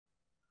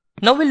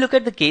Now we'll look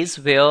at the case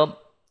where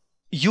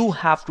you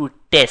have to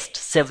test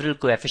several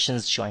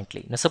coefficients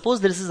jointly. Now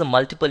suppose this is a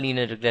multiple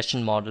linear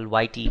regression model,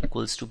 yt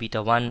equals to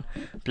beta 1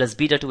 plus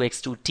beta 2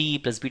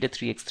 x2t plus beta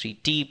 3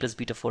 x3t plus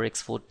beta 4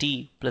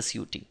 x4t plus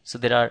ut. So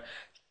there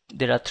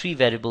are three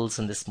variables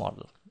in this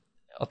model.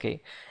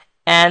 Okay,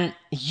 and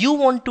you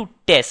want to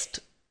test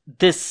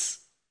this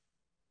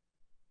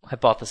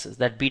hypothesis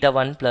that beta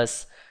 1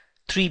 plus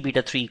 3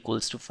 beta 3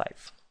 equals to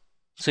 5.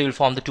 So you'll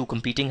form the two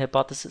competing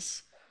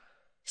hypotheses.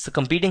 So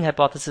competing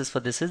hypothesis for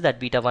this is that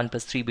beta 1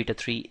 plus 3 beta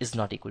 3 is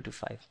not equal to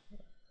 5.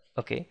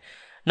 Okay.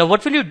 Now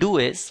what will you do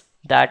is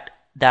that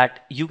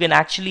you can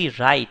actually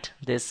write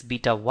this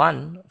beta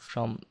 1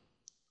 from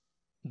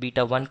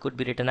beta 1 could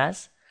be written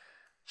as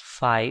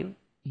 5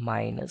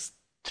 minus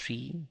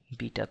 3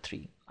 beta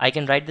 3. I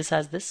can write this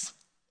as this.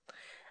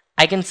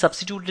 I can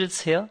substitute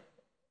this here.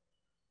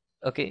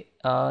 Okay,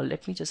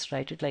 let me just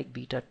write it like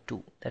beta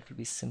 2. That will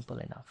be simple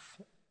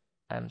enough.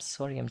 I'm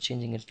sorry, I'm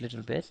changing it a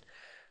little bit.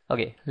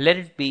 Okay, let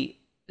it be.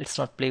 Let's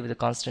not play with the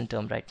constant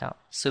term right now.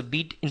 So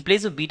in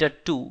place of beta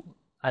 2,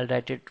 I'll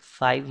write it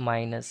 5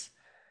 minus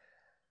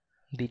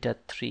beta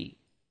 3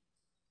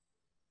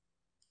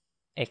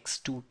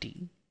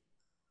 x2t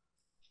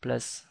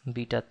plus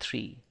beta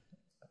 3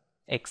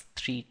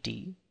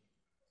 x3t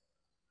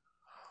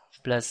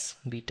plus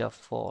beta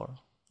 4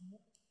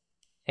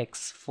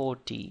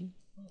 x4t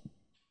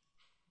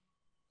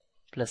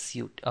plus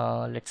u.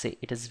 Let's say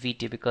it is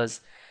vt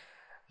because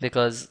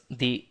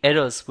the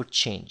errors would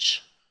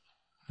change.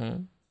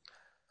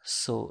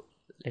 So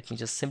let me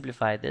just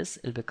simplify this.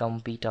 It'll become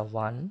beta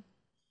 1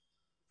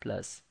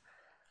 plus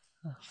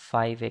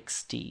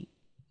 5xt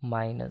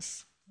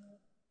minus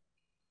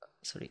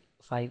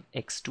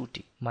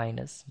 5x2t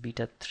minus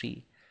beta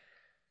 3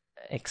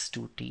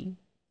 x2t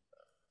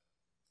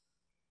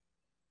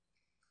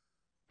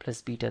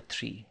plus beta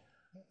 3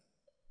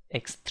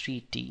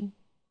 x3t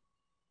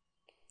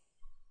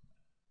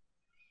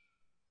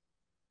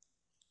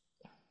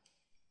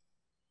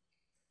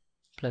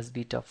plus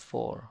beta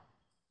 4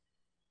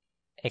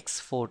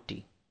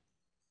 x4t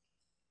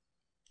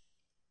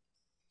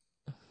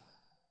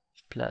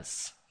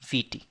plus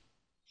vt.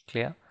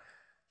 Clear?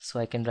 So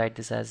I can write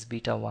this as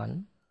beta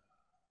 1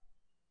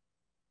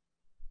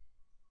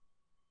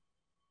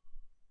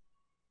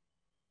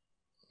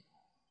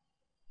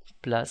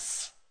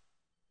 plus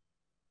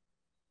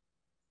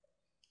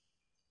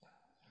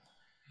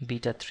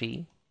beta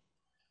 3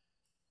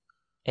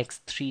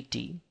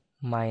 x3t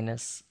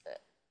minus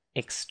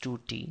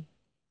x2t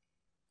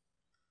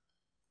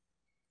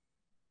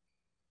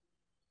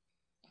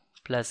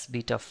plus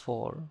beta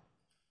 4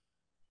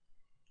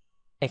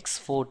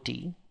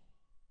 x4t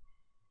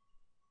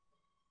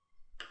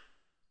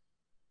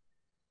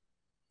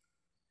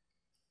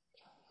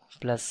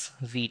plus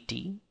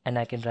vt, and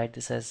I can write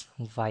this as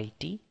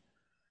yt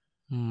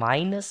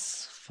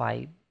minus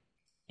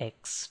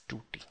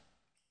 5x2t.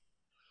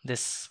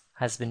 This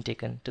has been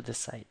taken to this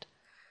side.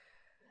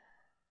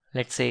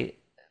 Let's say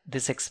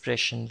this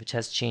expression which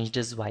has changed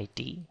is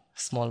yt,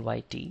 small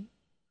yt,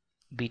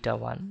 beta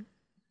 1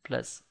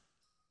 plus,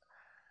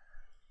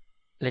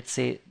 let's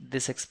say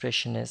this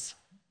expression is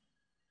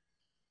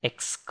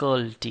x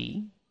curl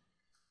t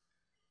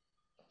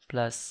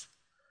plus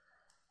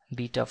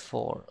beta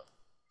 4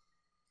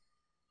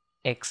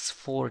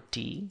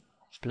 x4t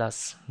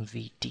plus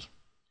vt.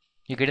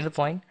 You getting the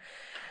point?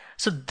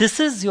 So this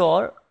is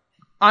your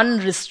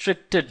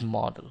unrestricted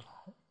model,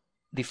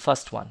 the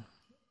first one,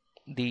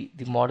 the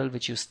model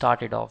which you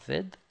started off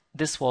with.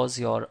 This was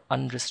your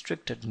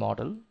unrestricted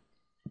model,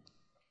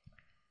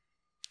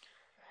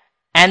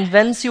 and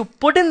once you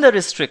put in the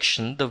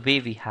restriction the way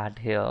we had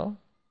here,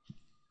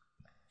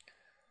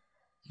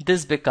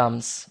 this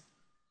becomes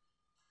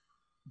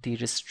the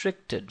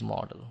restricted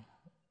model.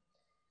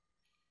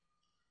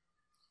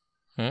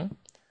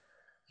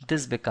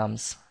 This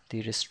becomes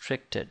the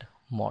restricted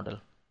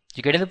model.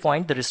 You getting the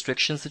point? The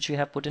restrictions that you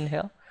have put in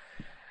here.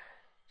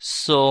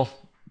 So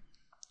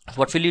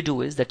what will you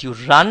do is that you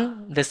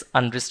run this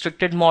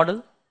unrestricted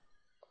model.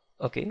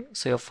 Okay,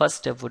 so your first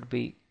step would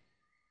be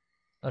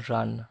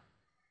run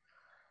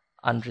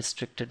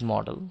unrestricted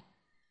model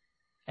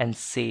and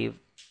save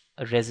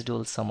a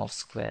residual sum of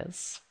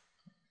squares,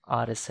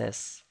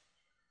 RSS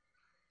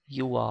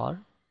UR.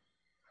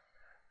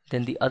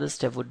 Then the other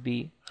step would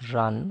be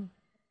run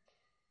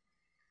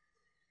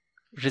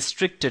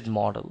restricted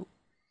model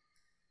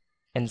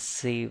and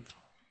save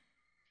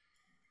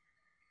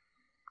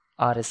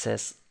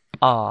RSS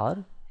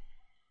R.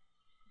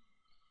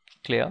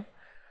 Clear?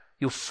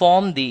 You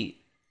form the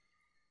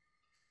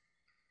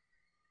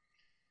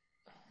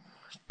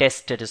test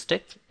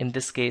statistic, in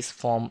this case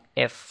form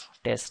F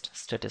test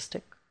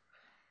statistic.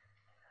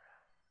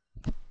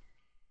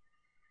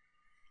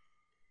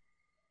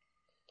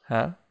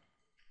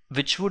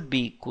 Which would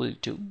be equal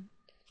to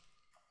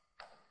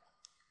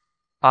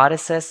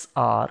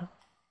RSSR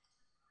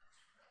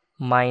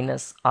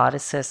minus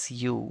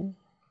RSSU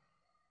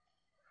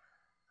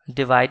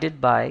divided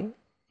by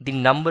the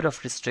number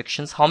of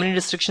restrictions. How many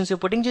restrictions you're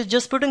putting?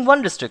 Just putting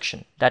one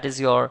restriction. That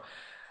is your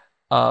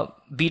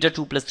beta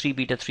 2 plus 3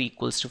 beta 3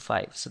 equals to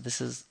 5. So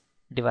this is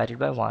divided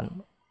by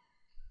 1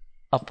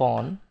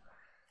 upon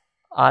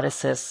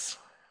RSS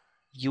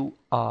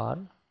UR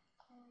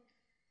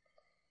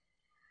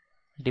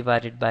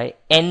divided by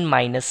n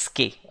minus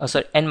k.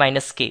 N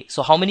minus k.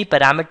 So how many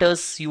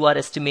parameters you are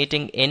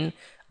estimating in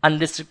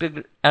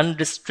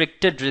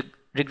unrestricted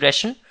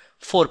regression?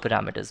 4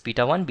 parameters: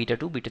 beta 1, beta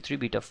 2, beta 3,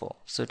 beta 4.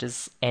 So it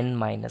is n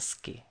minus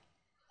k.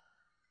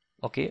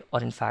 Okay,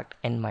 or in fact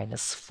n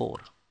minus 4.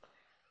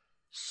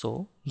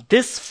 So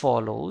this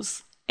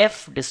follows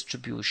F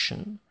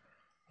distribution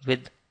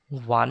with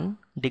 1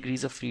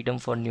 degrees of freedom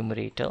for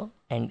numerator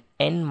and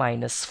n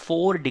minus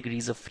 4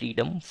 degrees of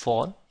freedom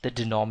for the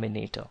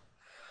denominator.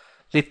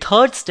 The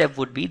third step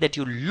would be that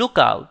you look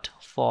out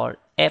for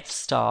F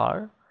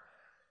star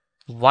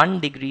 1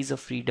 degrees of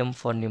freedom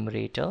for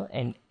numerator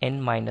and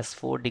n minus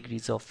 4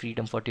 degrees of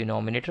freedom for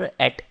denominator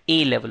at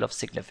a level of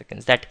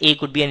significance. That a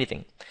could be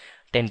anything,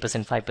 10%,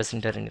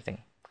 5% or anything.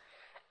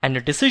 And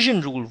a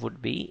decision rule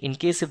would be, in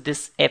case if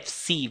this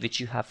FC which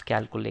you have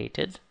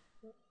calculated,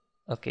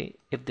 okay,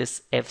 if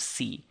this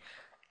FC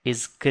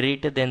is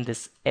greater than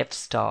this F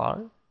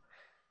star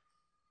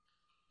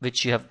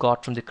which you have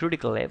got from the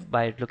critical F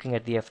by looking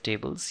at the F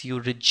tables,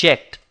 you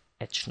reject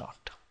H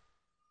naught.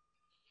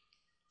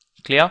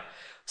 Clear?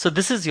 So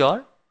this is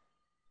your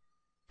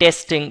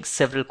testing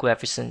several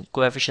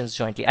coefficients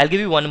jointly. I'll give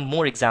you one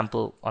more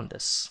example on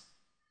this.